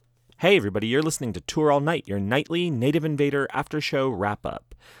Hey everybody, you're listening to Tour All Night, your nightly Native Invader after show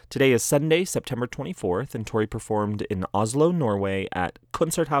wrap-up. Today is Sunday, September 24th, and Tori performed in Oslo, Norway at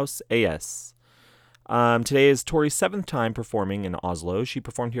Konserthaus AS. Today is Tori's 7th time performing in Oslo. She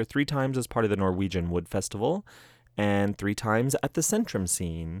performed here 3 times as part of the Norwegian Wood Festival, and 3 times at the Centrum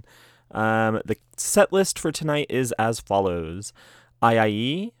scene. The set list for tonight is as follows.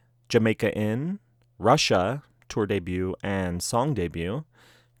 IIE, Jamaica Inn, Russia, tour debut and song debut,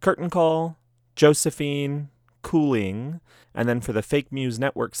 Curtain Call, Josephine, Cooling, and then for the Fake Muse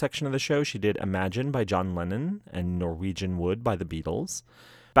Network section of the show, she did Imagine by John Lennon and Norwegian Wood by the Beatles.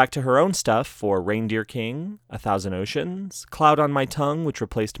 Back to her own stuff for Reindeer King, A Thousand Oceans, Cloud on My Tongue, which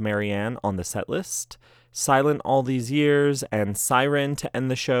replaced Marianne on the set list, Silent All These Years, and Siren to end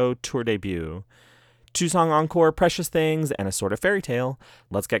the show, tour debut. 2-song encore, Precious Things, and a sort of fairy tale.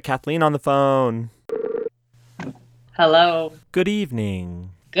 Let's get Kathleen on the phone. Hello. Good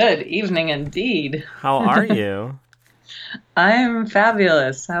evening. Good evening indeed. How are you? I'm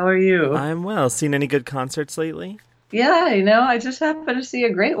fabulous. How are you? I'm well. Seen any good concerts lately? Yeah, I just happened to see a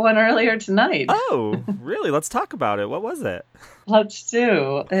great one earlier tonight. Oh, really? Let's talk about it. What was it? Let's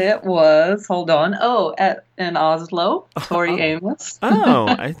do. It was, hold on. Oh, in Oslo, Tori Amos.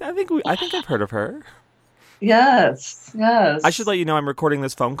 I think I've heard of her. Yes. I should let you know I'm recording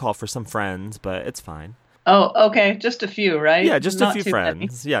this phone call for some friends, but it's fine. Oh, okay. Just a few, right? Yeah, just Not a few too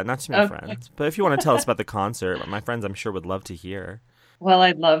friends. many. Yeah, not too many Okay. friends. But if you want to tell us about the concert, my friends I'm sure would love to hear. Well,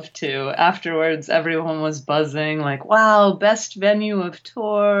 I'd love to. Afterwards, everyone was buzzing, like, wow, best venue of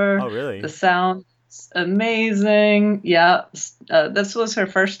tour. Oh, really? The sound's amazing. Yeah, this was her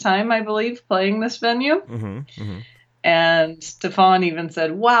first time, I believe, playing this venue. Mm-hmm. And Stefan even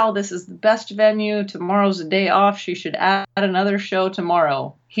said, wow, this is the best venue. Tomorrow's a day off. She should add another show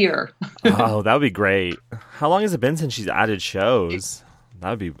tomorrow here. Oh, that would be great. How long has it been since she's added shows? That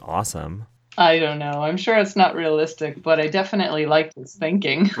would be awesome. I don't know. I'm sure it's not realistic, but I definitely liked his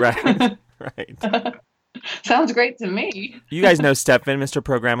thinking. Right. Sounds great to me. You guys know Stefan, Mr.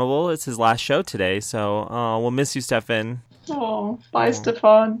 Programmable. It's his last show today, so we'll miss you, Stefan. Oh, bye,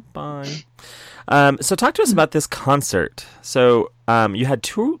 Stefan. Bye. So talk to us about this concert. So you had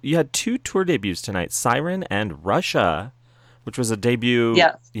two tour debuts tonight, Siren and Russia, which was a debut.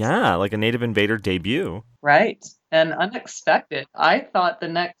 Yes. Yeah, like a Native Invader debut. Right. And unexpected. I thought the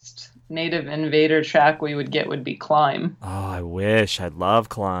next Native Invader track we would get would be Climb. Oh, I wish. I love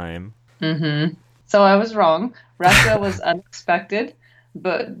Climb. Mm-hmm. So I was wrong. Russia was unexpected,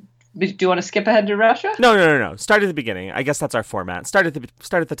 but do you want to skip ahead to Russia? No. Start at the beginning. I guess that's our format. Start at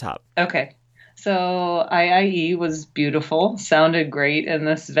the top. Okay. So IIE was beautiful, sounded great in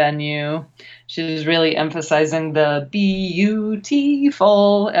this venue. She was really emphasizing the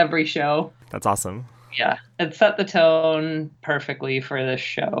beautiful every show. That's awesome. Yeah, it set the tone perfectly for this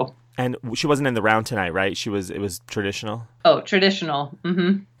show. And she wasn't in the round tonight, right? It was traditional? Oh, traditional.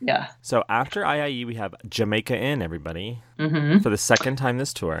 Mm-hmm. Yeah. So after IIE, we have Jamaica Inn, everybody, Mm-hmm. for the second time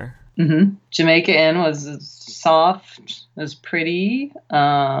this tour. Mm-hmm. Jamaica Inn was soft, was pretty.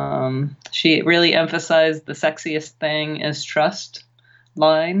 She really emphasized the sexiest thing is trust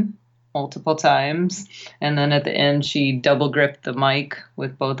line multiple times. And then at the end, she double gripped the mic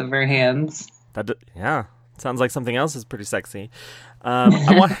with both of her hands. Yeah, sounds like something else is pretty sexy.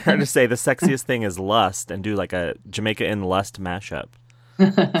 I want her to say the sexiest thing is lust and do like a Jamaica Inn lust mashup.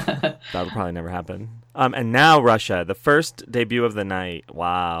 That'll probably never happen. And now Russia, the first debut of the night.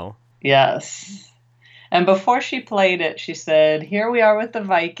 Wow. Yes. And before she played it, she said, here we are with the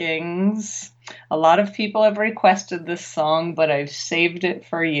Vikings. A lot of people have requested this song, but I've saved it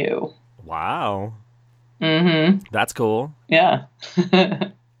for you. Wow. Mm-hmm. That's cool. Yeah.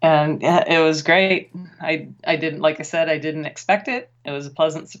 And yeah, it was great. I didn't, like I said, I didn't expect it. It was a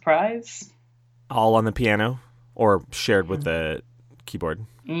pleasant surprise. All on the piano or shared with the keyboard?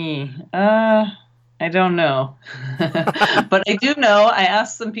 I don't know. But I do know I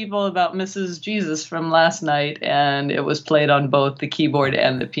asked some people about Mrs. Jesus from last night, and it was played on both the keyboard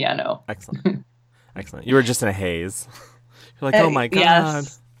and the piano. Excellent. You were just in a haze. You're like, oh my God.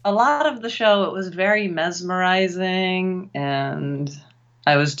 Yes. A lot of the show, it was very mesmerizing, and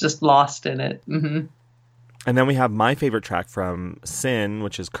I was just lost in it. Mm-hmm. And then we have my favorite track from Sin,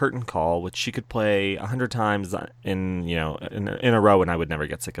 which is Curtain Call, which she could play 100 times in a row, and I would never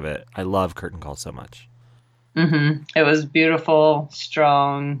get sick of it. I love Curtain Call so much. Mm-hmm. It was beautiful,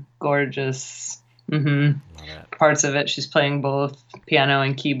 strong, gorgeous. Mm-hmm. Parts of it, she's playing both piano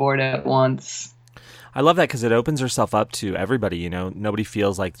and keyboard at once. I love that because it opens herself up to everybody. Nobody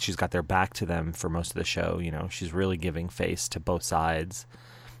feels like she's got their back to them for most of the show. She's really giving face to both sides.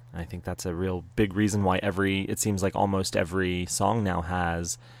 I think that's a real big reason why it seems like almost every song now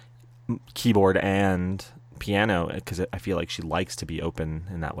has keyboard and piano, because I feel like she likes to be open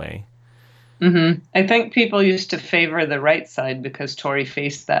in that way. I think people used to favor the right side because Tori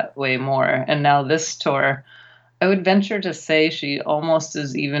faced that way more. And now this tour, I would venture to say she almost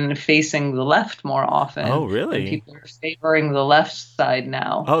is even facing the left more often. Oh, And really? people are favoring the left side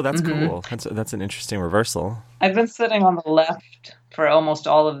now. Oh, that's cool. That's an interesting reversal. I've been sitting on the left for almost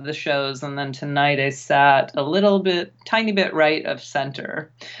all of the shows, and then tonight I sat tiny bit right of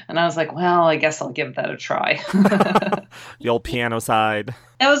center. And I was like, well, I guess I'll give that a try. The old piano side.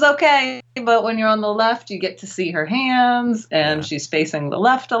 It was okay, but when you're on the left, you get to see her hands, and she's facing the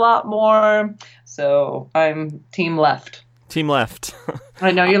left a lot more. So I'm team left. Team left.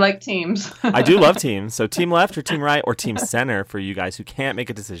 I know you like teams. I do love teams. So team left or team right or team center for you guys who can't make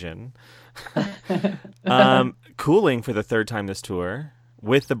a decision. Cooling for the third time this tour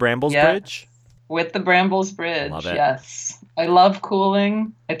with the Brambles Bridge. With the Brambles Bridge, Love it. yes. I love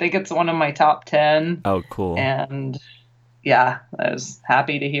Cooling. I think it's one of my top 10. Oh, cool. And yeah, I was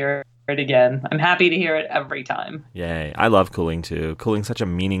happy to hear it again. I'm happy to hear it every time. Yay. I love Cooling too. Cooling's such a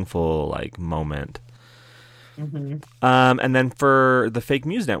meaningful moment. And then for the Fake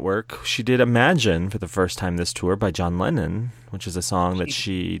Muse Network, she did Imagine for the first time this tour by John Lennon, which is a song that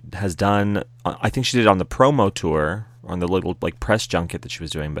she has done. I think she did it on the promo tour, on the little press junket that she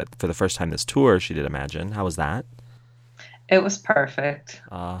was doing. But for the first time this tour, she did Imagine. How was that? It was perfect.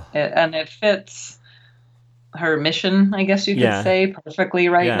 And it fits her mission, I guess you could say, perfectly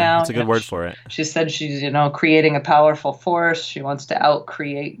now. That's a good word for it. She said she's, creating a powerful force. She wants to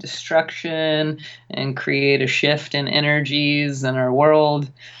out-create destruction and create a shift in energies in our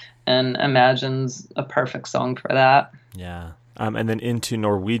world, and Imagine's a perfect song for that. Yeah. And then into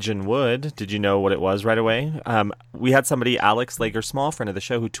Norwegian Wood. Did you know what it was right away? We had somebody, Alex Lager Small, friend of the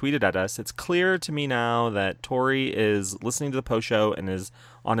show, who tweeted at us, "It's clear to me now that Tori is listening to the post show and is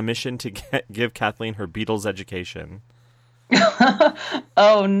on a mission to give Kathleen her Beatles education."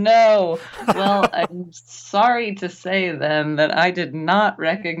 Oh, no. Well, I'm sorry to say then that I did not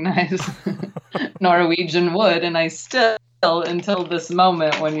recognize Norwegian Wood, and I still, until this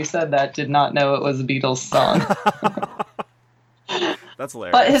moment when you said that, did not know it was a Beatles song. That's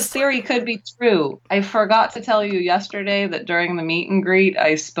hilarious. But his theory could be true. I forgot to tell you yesterday that during the meet and greet,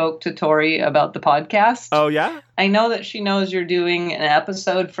 I spoke to Tori about the podcast. Oh, yeah? I know that she knows you're doing an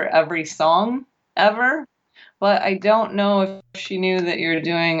episode for every song ever, but I don't know if she knew that you're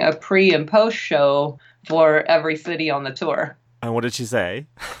doing a pre and post show for every city on the tour. And what did she say?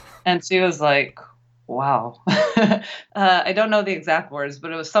 And she was like, wow. I don't know the exact words,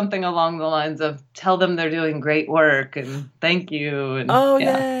 but it was something along the lines of, tell them they're doing great work and thank you. And,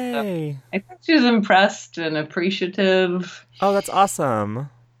 yay. So I think she was impressed and appreciative. Oh, that's awesome.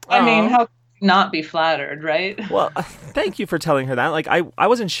 I mean, how could you not be flattered, right? Well, thank you for telling her that. I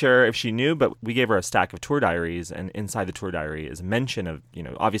wasn't sure if she knew, but we gave her a stack of tour diaries, and inside the tour diary is a mention of,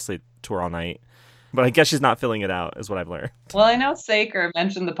 obviously Tour All Night. But I guess she's not filling it out, is what I've learned. Well, I know Saker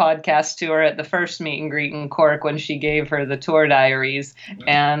mentioned the podcast to her at the first meet and greet in Cork when she gave her the tour diaries.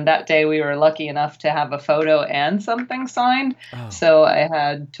 And that day we were lucky enough to have a photo and something signed. Oh. So I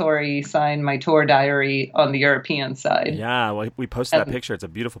had Tori sign my tour diary on the European side. Yeah, well, we posted that picture. It's a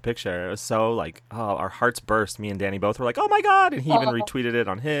beautiful picture. It was so our hearts burst. Me and Danny both were like, oh my God. And he even retweeted it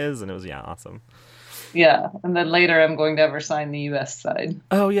on his. And it was, awesome. Yeah. And then later I'm going to have her sign the U.S. side.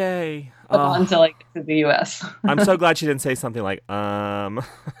 Oh, yay. Until I get to the U.S. I'm so glad she didn't say something like,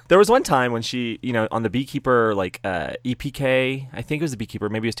 There was one time when she, on the Beekeeper, EPK, I think it was the Beekeeper,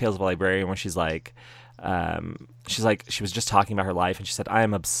 maybe it was Tales of a Librarian, where she was just talking about her life, and she said, I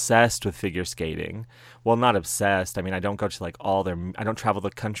am obsessed with figure skating. Well, not obsessed. I mean, I don't go to I don't travel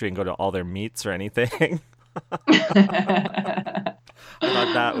the country and go to all their meets or anything. I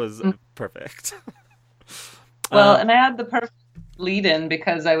thought that was perfect. Well, and I had the perfect lead-in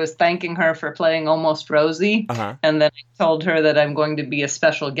because I was thanking her for playing Almost Rosie, and then I told her that I'm going to be a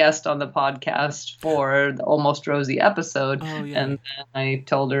special guest on the podcast for the Almost Rosie episode, and then I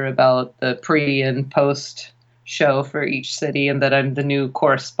told her about the pre and post show for each city, and that I'm the new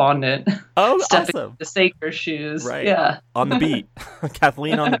correspondent. Oh, stepping awesome! The Saker shoes, right? Yeah, on the beat,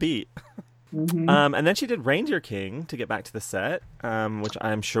 Kathleen on the beat. And then she did Reindeer King to get back to the set, which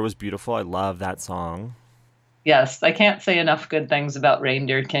I'm sure was beautiful. I love that song. Yes, I can't say enough good things about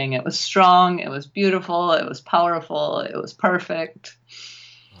Reindeer King. It was strong, it was beautiful, it was powerful, it was perfect.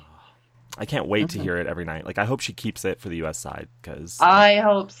 I can't wait to hear it every night. I hope she keeps it for the U.S. side, because... I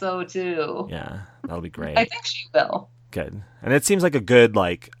hope so, too. Yeah, that'll be great. I think she will. Good. And it seems like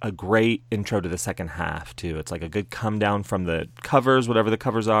a great intro to the second half, too. It's a good come down from the covers, whatever the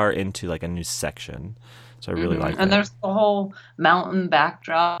covers are, into a new section. So I really like And it. there's the whole mountain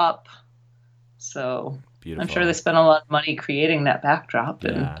backdrop. So Beautiful. I'm sure they spent a lot of money creating that backdrop,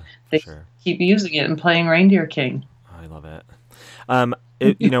 and Yeah, for they sure. keep using it and playing Reindeer King. I love it.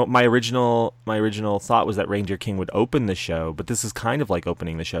 My original thought was that Reindeer King would open the show, but this is kind of like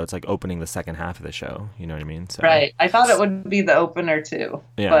opening the show. It's like opening the second half of the show. You know what I mean? So Right. I thought it would be the opener too,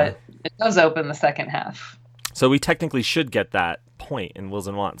 yeah. but it does open the second half. So we technically should get that point in Wills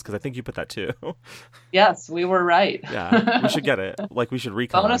and Wants because I think you put that too. Yes, we were right. Yeah, we should get it. Like we should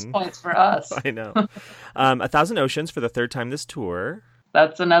recon. Bonus points for us. I know. A Thousand Oceans for the third time this tour.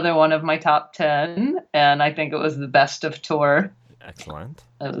 That's another one of my top 10, and I think it was the best of tour. Excellent.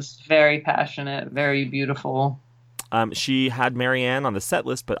 It was very passionate, very beautiful. She had Marianne on the set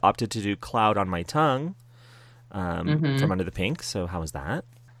list, but opted to do Cloud on My Tongue from Under the Pink. So how was that?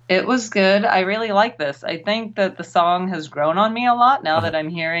 It was good. I really like this. I think that the song has grown on me a lot now that I'm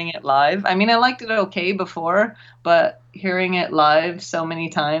hearing it live. I mean, I liked it okay before, but hearing it live so many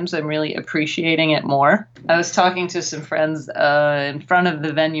times, I'm really appreciating it more. I was talking to some friends in front of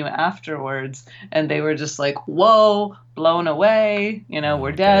the venue afterwards, and they were just like, whoa, blown away. You know,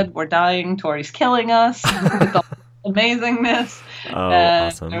 we're dead, we're dying, Tori's killing us. With the amazingness. Oh,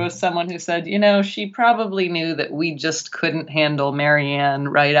 awesome. There was someone who said, you know, she probably knew that we just couldn't handle Marianne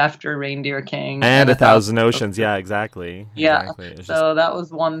right after Reindeer King. And A Thousand Oceans. Yeah, exactly. Yeah. Exactly. So that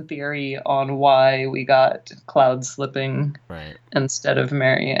was one theory on why we got Cloud Slipping right instead of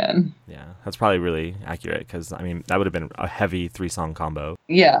Marianne. Yeah, that's probably really accurate because, I mean, that would have been a heavy 3-song combo.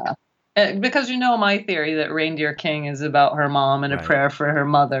 Yeah. Because you know my theory that Reindeer King is about her mom and a prayer for her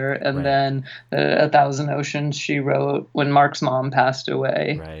mother, and then A Thousand Oceans she wrote when Mark's mom passed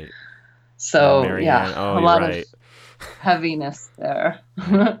away. Right. So Marianne, a lot of heaviness there.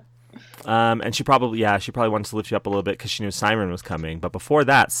 And she probably wanted to lift you up a little bit because she knew Siren was coming. But before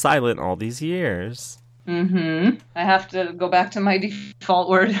that, silent all these years. I have to go back to my default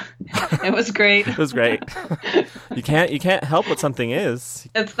word. It was great. It was great. You can't help what something is.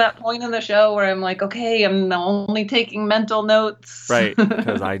 It's that point in the show where I'm like, okay, I'm only taking mental notes. Right,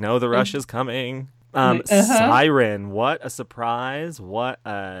 because I know the rush is coming. Siren, what a surprise. What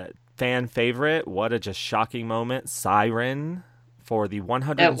a fan favorite. What a just shocking moment. Siren for the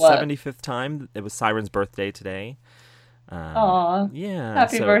 175th time. It was Siren's birthday today. Aw. Yeah.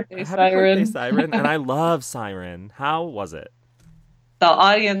 Happy birthday, happy Siren. Birthday, Siren. And I love Siren. How was it? The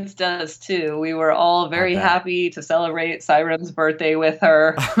audience does too. We were all very happy to celebrate Siren's birthday with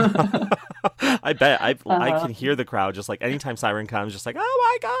her. I bet. I can hear the crowd just like anytime Siren comes, just like,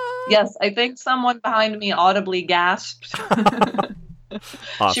 oh my God. Yes, I think someone behind me audibly gasped.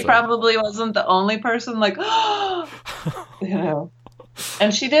 Awesome. She probably wasn't the only person like, you know.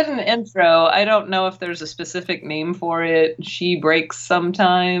 And she did an intro. I don't know if there's a specific name for it. She breaks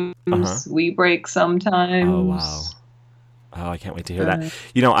sometimes. We break sometimes. Oh, wow. Oh, I can't wait to hear that.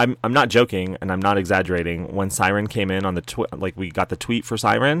 You know, I'm not joking and I'm not exaggerating. When Siren came in on the like we got the tweet for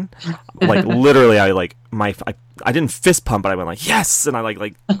Siren, like literally I didn't fist pump, but I went like yes, and I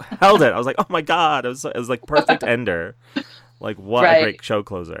like held it. I was like, oh my God, it was like perfect ender. Like what a great show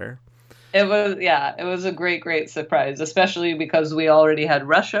closer. It was a great surprise, especially because we already had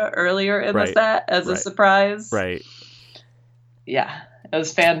Russia earlier in the set as a surprise. Right. Yeah, it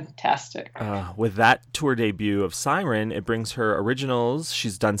was fantastic. With that tour debut of Siren, it brings her originals.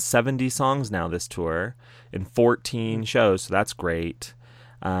 She's done 70 songs now this tour in 14 shows, so that's great.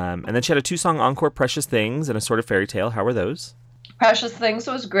 And then she had a 2-song encore, Precious Things, and a sort of fairy tale. How were those? Precious Things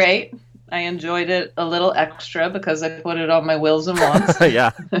was great. I enjoyed it a little extra because I put it on my Wills and Wants.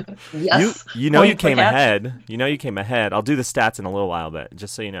 Yeah. Yes. You know you came ahead. You know you came ahead. I'll do the stats in a little while, but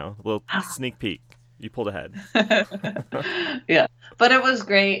just so you know, a little sneak peek. You pulled ahead. Yeah. But it was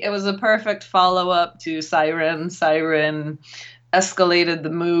great. It was a perfect follow-up to Siren. Siren escalated the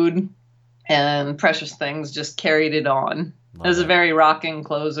mood, and Precious Things just carried it on. It was a very rocking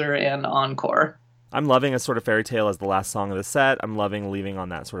closer and encore. I'm loving A Sort of Fairy Tale as the last song of the set. I'm loving leaving on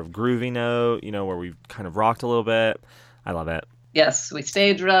that sort of groovy note, you know, where we kind of rocked a little bit. I love it. Yes, we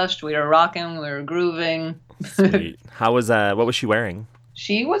stage rushed, we were rocking, we were grooving. Sweet. What was she wearing?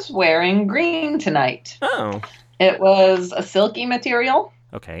 She was wearing green tonight. Oh. It was a silky material.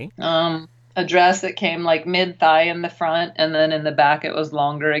 Okay. A dress that came like mid-thigh in the front, and then in the back it was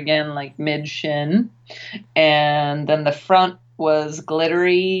longer again, like mid-shin. And then the front was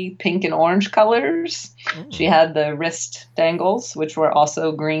glittery pink and orange colors. She had the wrist dangles, which were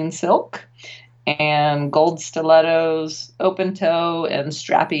also green silk, and gold stilettos, open toe, and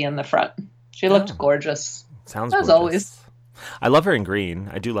strappy in the front. She looked gorgeous. Sounds as gorgeous. Always. I love her in green.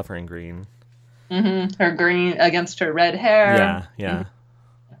 I do love her in green. Her green against her red hair. Yeah.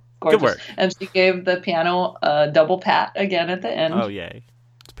 Good Gorgeous. work. And she gave the piano a double pat again at the Oh, end. yay.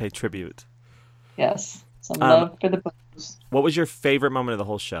 To pay tribute. Yes. Some Um, love for the blues. what was your favorite moment of the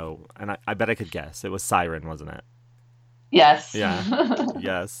whole show? And I bet I could guess. It was Siren, wasn't it? Yes. Yeah.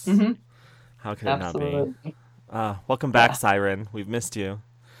 Yes. hmm How could it not be? Absolutely. Welcome back, Yeah. Siren. We've missed you.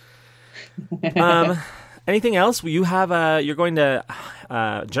 Um, anything else? You have you're going to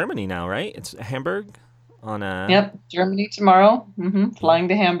Germany now, right? It's Hamburg on a Yep. Germany tomorrow. yeah, Flying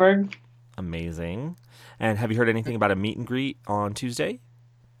to Hamburg. amazing. And have you heard anything about a meet and greet on Tuesday?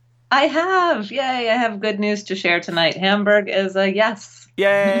 I have. Yay. I have good news to share tonight. Hamburg is a yes.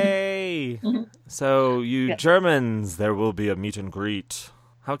 Yay! Mhm. So you Yeah. Germans, there will be a meet and greet.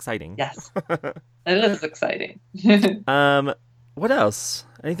 How exciting. Yes. It is exciting. Um, what else?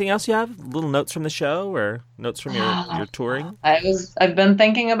 Anything else you have? Little notes from the show or notes from your touring? I've been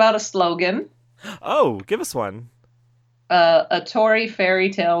thinking about a slogan. Oh, give us one. A Tory fairy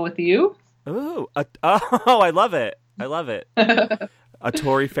tale with you. Ooh, oh, I love it. I love it. A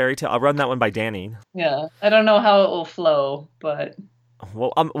Tory fairy tale. I'll run that one by Danny. Yeah. I don't know how it will flow, but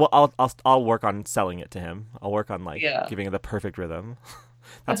Well, I'll work on selling it to him. I'll work on like yeah. giving it the perfect rhythm.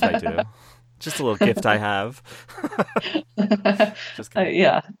 That's what I do. Just a little gift I have. Just kidding.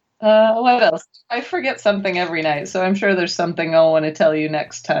 Yeah. What else? I forget something every night, so I'm sure there's something I'll want to tell you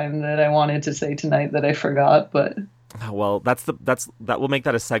next time that I wanted to say tonight that I forgot, but Oh, well, that will make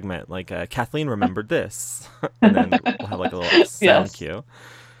that a segment. Like Kathleen remembered this, and then we'll have like a little sound yes. cue.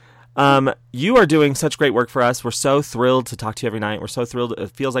 You are doing such great work for us. We're so thrilled to talk to you every night. We're so thrilled.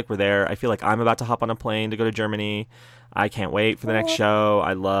 It feels like we're there. I feel like I'm about to hop on a plane to go to Germany. I can't wait for the next show.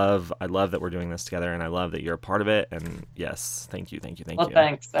 I love that we're doing this together, and I love that you're a part of it. And yes, thank you, thank you, thank Well, you.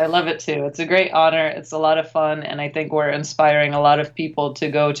 thanks. I love it too. It's a great honor. It's a lot of fun, and I think we're inspiring a lot of people to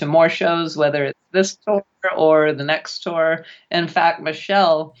go to more shows, whether it's this tour or the next tour. In fact,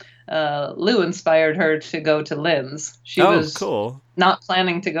 Michelle, Lou inspired her to go to Lynn's. She Oh, was cool. not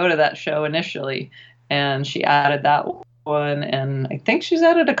planning to go to that show initially, and she added that one, and I think she's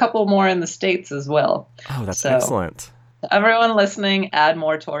added a couple more in the States as well. Oh, that's So excellent. everyone listening, add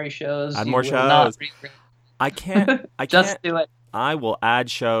more Tory shows. Add You more will not shows. regret. I can't. Just do it. I will add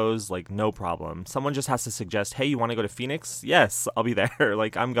shows like no problem. Someone just has to suggest, "Hey, you want to go to Phoenix?" Yes, I'll be there.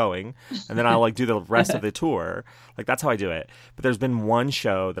 Like I'm going, and then I'll like do the rest of the tour. Like that's how I do it. But there's been one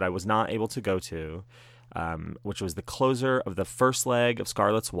show that I was not able to go to, which was the closer of the first leg of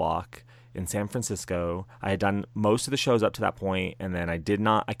Scarlet's Walk in San Francisco. I had done most of the shows up to that point, and then I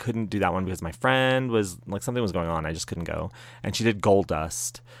couldn't do that one because my friend was like something was going on. I just couldn't go, and she did Gold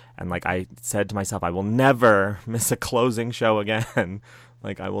Dust. And like I said to myself, I will never miss a closing show again.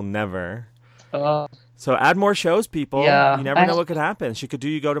 Like I will never. Oh, So add more shows, people. yeah. You never know what could happen. She could do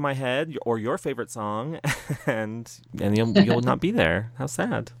 "You Go to My Head" or your favorite song, and you'll not be there. How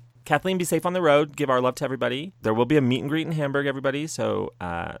sad. Kathleen, be safe on the road. Give our love to everybody. There will be a meet and greet in Hamburg, everybody. So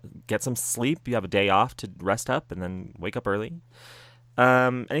get some sleep. You have a day off to rest up and then wake up early.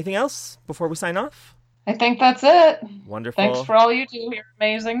 Anything else before we sign off? I think that's it. Wonderful. Thanks for all you do. You're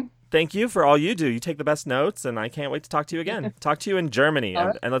amazing. Thank you for all you do. You take the best notes, and I can't wait to talk to you again. Talk to you in Germany, All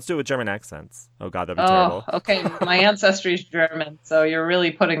right. and let's do it with German accents. Oh, God, that'd be terrible. Oh, okay. My ancestry's German, so you're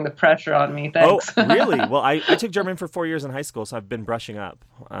really putting the pressure on me. Thanks. Oh, really? Well, I took German for 4 years in high school, so I've been brushing up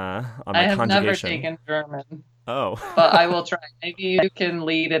on my I have never conjugation. taken German, Oh. but I will try. Maybe you can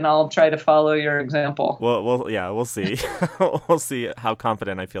lead, and I'll try to follow your example. We'll see. We'll see how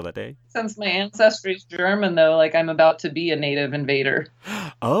confident I feel that day. Since my ancestry's German, though, like I'm about to be a native invader.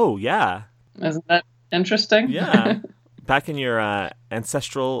 Oh, yeah. Isn't that interesting? Yeah. Back in your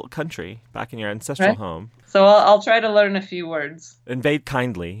ancestral country, back in your ancestral Right. home. So I'll try to learn a few words. Invade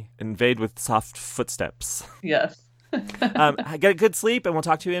kindly. Invade with soft footsteps. Yes. Get a good sleep, and we'll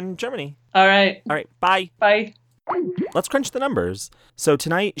talk to you in Germany. All right. All right, bye. Bye. Let's crunch the numbers. So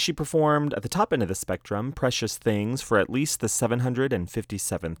tonight she performed at the top end of the spectrum, Precious Things, for at least the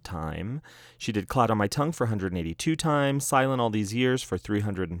 757th time. She did Cloud on My Tongue for 182 times, Silent All These Years for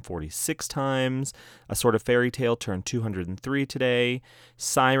 346 times, A Sort of Fairy Tale turned 203 today,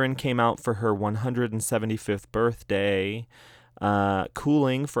 Siren came out for her 175th birthday,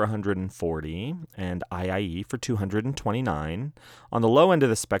 Cooling for 140, and IIE for 229. On the low end of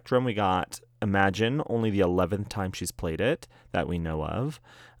the spectrum, we got Imagine, only the 11th time she's played it, that we know of.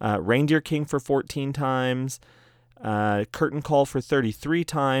 Reindeer King for 14 times. Curtain Call for 33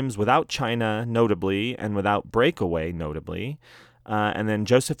 times, without China, notably, and without Breakaway, notably. And then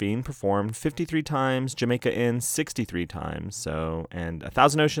Josephine performed 53 times, Jamaica Inn 63 times, and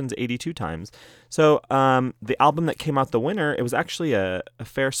 1,000 Oceans 82 times. So the album that came out the winner, it was actually a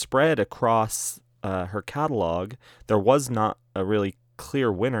fair spread across her catalog. There was not a really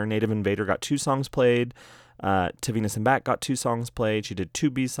clear winner. Native Invader got 2 songs played. To Venus and Back got 2 songs played. She did 2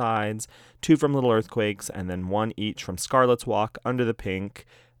 B-sides, 2 from Little Earthquakes, and then 1 each from Scarlet's Walk, Under the Pink,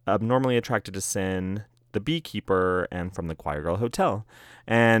 Abnormally Attracted to Sin, The Beekeeper, and from the Choir Girl Hotel.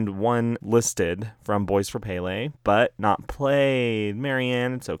 And 1 listed from Boys for Pele, but not played.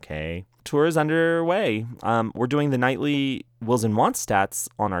 Marianne, it's okay. Tour is underway. We're doing the nightly Wills and Wants stats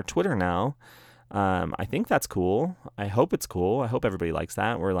on our Twitter now. I think that's cool. I hope it's cool. I hope everybody likes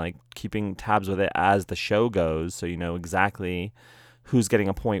that. We're like keeping tabs with it as the show goes, so you know exactly who's getting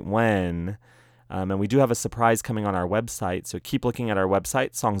a point when. And we do have a surprise coming on our website, so keep looking at our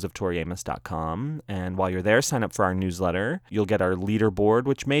website, songsoftoriamos.com. And while you're there, sign up for our newsletter. You'll get our leaderboard,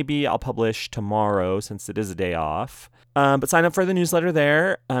 which maybe I'll publish tomorrow since it is a day off. But sign up for the newsletter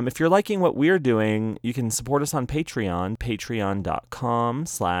there. If you're liking what we're doing, you can support us on Patreon,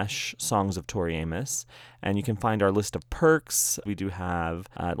 patreon.com/songsoftoriamos. And you can find our list of perks. We do have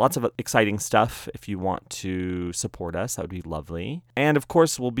lots of exciting stuff if you want to support us. That would be lovely. And of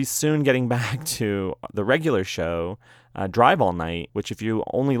course, we'll be soon getting back to the regular show, Drive All Night, which if you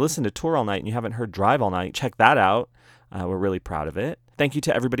only listen to Tour All Night and you haven't heard Drive All Night, check that out. We're really proud of it. Thank you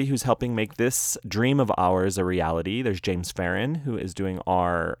to everybody who's helping make this dream of ours a reality. There's James Farron, who is doing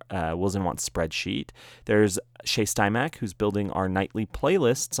our Wills and Wants spreadsheet. There's Shay Stymack, who's building our nightly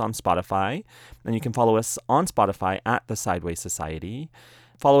playlists on Spotify. And you can follow us on Spotify at The Sideways Society.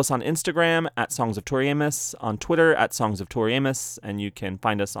 Follow us on Instagram at Songs of Tori Amos, on Twitter at Songs of Tori Amos, and you can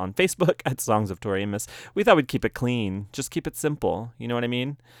find us on Facebook at Songs of Tori Amos. We thought we'd keep it clean. Just keep it simple. You know what I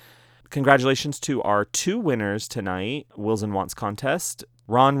mean? Congratulations to our 2 winners tonight, Wills and Wants contest.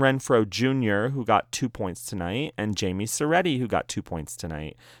 Ron Renfro Jr., who got 2 points tonight, and Jamie Soretti, who got 2 points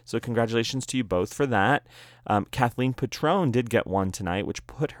tonight. So congratulations to you both for that. Kathleen Patrone did get 1 tonight, which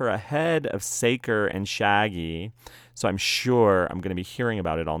put her ahead of Saker and Shaggy. So I'm sure I'm going to be hearing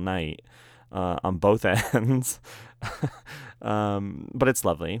about it all night on both ends. But it's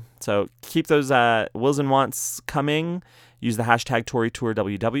lovely. So keep those Wills and Wants coming. Use the hashtag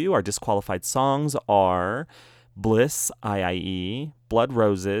ToryTourWW. Our disqualified songs are Bliss, IIE, Blood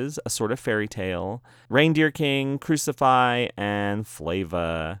Roses, A Sort of Fairy Tale, Reindeer King, Crucify, and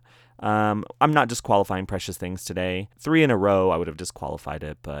Flava. I'm not disqualifying Precious Things today. 3 in a row, I would have disqualified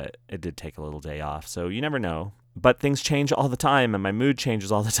it, but it did take a little day off, so you never know. But things change all the time, and my mood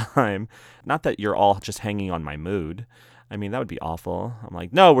changes all the time. Not that you're all just hanging on my mood. I mean, that would be awful. I'm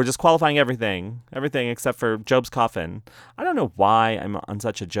like, no, we're just qualifying everything except for Job's Coffin. I don't know why I'm on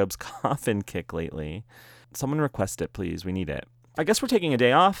such a Job's Coffin kick lately. Someone request it, please. We need it. I guess we're taking a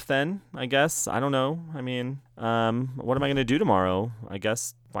day off then, I guess. I don't know. I mean, what am I going to do tomorrow? I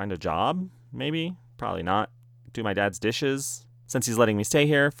guess find a job, maybe? Probably not. Do my dad's dishes, since he's letting me stay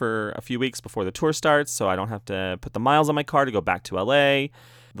here for a few weeks before the tour starts, so I don't have to put the miles on my car to go back to LA.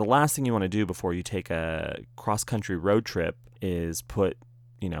 The last thing you want to do before you take a cross-country road trip is put,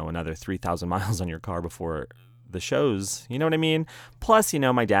 another 3,000 miles on your car before the shows. You know what I mean? Plus,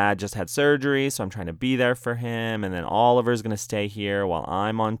 my dad just had surgery, so I'm trying to be there for him. And then Oliver's going to stay here while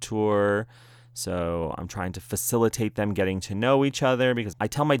I'm on tour. So I'm trying to facilitate them getting to know each other, because I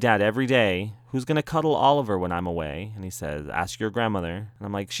tell my dad every day, who's going to cuddle Oliver when I'm away? And he says, ask your grandmother. And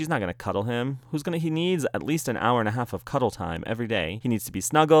I'm like, she's not going to cuddle him. He needs at least an hour and a half of cuddle time every day. He needs to be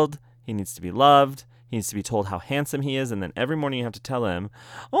snuggled. He needs to be loved. He needs to be told how handsome he is. And then every morning you have to tell him,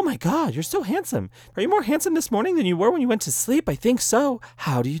 oh my God, you're so handsome. Are you more handsome this morning than you were when you went to sleep? I think so.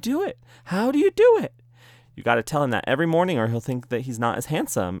 How do you do it? How do you do it? You got to tell him that every morning, or he'll think that he's not as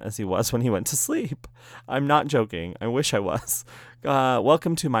handsome as he was when he went to sleep. I'm not joking. I wish I was.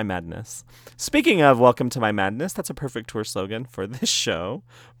 Welcome to my madness. Speaking of welcome to my madness, that's a perfect tour slogan for this show,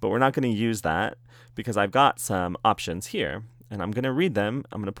 but we're not going to use that because I've got some options here, and I'm going to read them.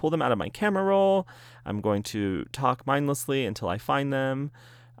 I'm going to pull them out of my camera roll. I'm going to talk mindlessly until I find them.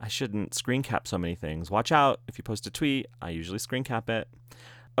 I shouldn't screen cap so many things. Watch out. If you post a tweet, I usually screen cap it.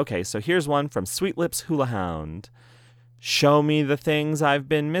 Okay, so here's one from Sweet Lips Hula Hound. Show me the things I've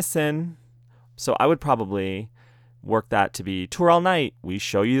been missing. So I would probably work that to be Tour All Night. We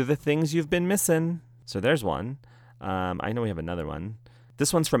show you the things you've been missing. So there's one. I know we have another one.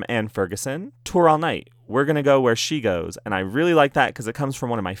 This one's from Ann Ferguson. Tour All Night. We're going to go where she goes. And I really like that because it comes from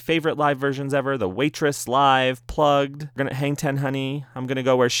one of my favorite live versions ever, The Waitress Live, Plugged. We're going to hang 10 honey. I'm going to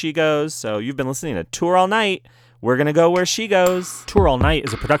go where she goes. So you've been listening to Tour All Night. We're going to go where she goes. Tour All Night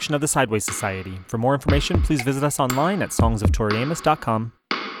is a production of the Sideways Society. For more information, please visit us online at songsoftoriamos.com.